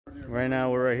Right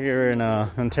now we're right here in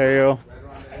Ontario.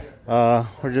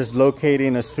 We're just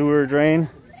locating a sewer drain.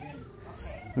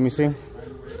 Let me see.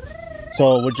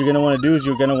 So what you're gonna want to do is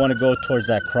you're gonna want to go towards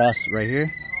that cross right here.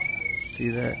 See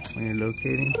that when you're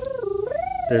locating?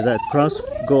 There's that cross.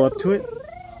 Go up to it.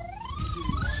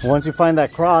 Once you find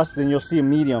that cross, then you'll see a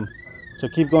medium. So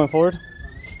keep going forward.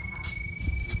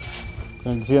 You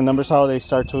can see the numbers how they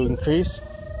start to increase.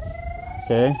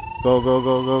 Okay, go, go,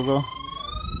 go, go, go.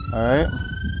 All right.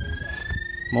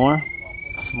 More.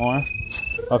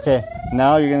 Okay,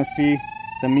 now you're gonna see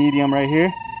the medium right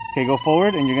here. Okay, go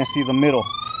forward and you're gonna see the middle.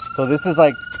 So this is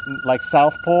like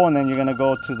South Pole, and then you're gonna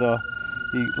go to the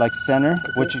like center,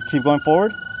 which you keep going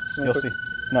forward. You'll see.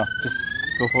 No, just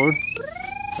go forward.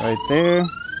 Right there.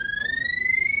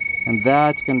 And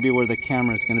that's gonna be where the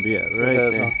camera is gonna be at.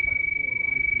 Right there.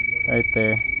 Right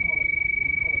there.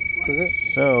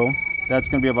 So that's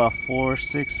gonna be about 4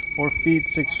 feet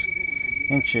 6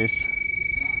 inches.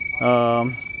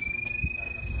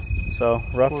 So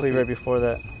roughly right before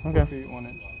that. Okay. 4 feet 1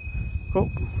 inch.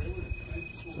 Cool.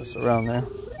 Just around there.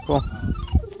 Cool.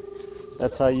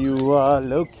 That's how you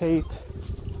locate.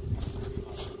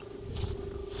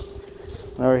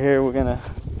 Over here we're gonna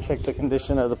check the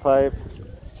condition of the pipe.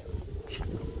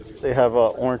 They have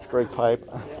an orange brake pipe,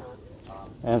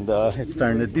 and it's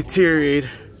starting to deteriorate.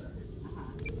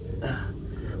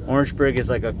 Orange brick is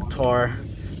like a tar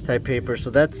type paper, so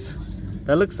that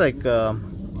looks like a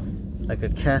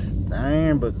cast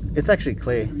iron, but it's actually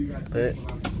clay. But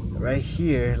right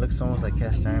here it looks almost like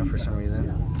cast iron for some reason.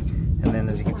 And then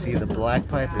as you can see, the black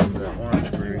pipe is the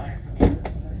orange brick,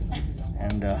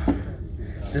 and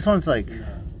this one's like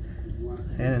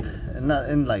not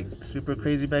in like super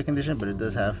crazy bad condition, but it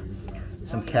does have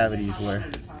some cavities where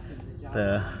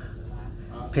the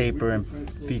paper and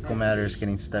fecal matter is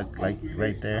getting stuck, like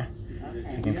right there.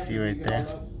 So you can see right there.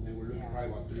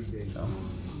 So.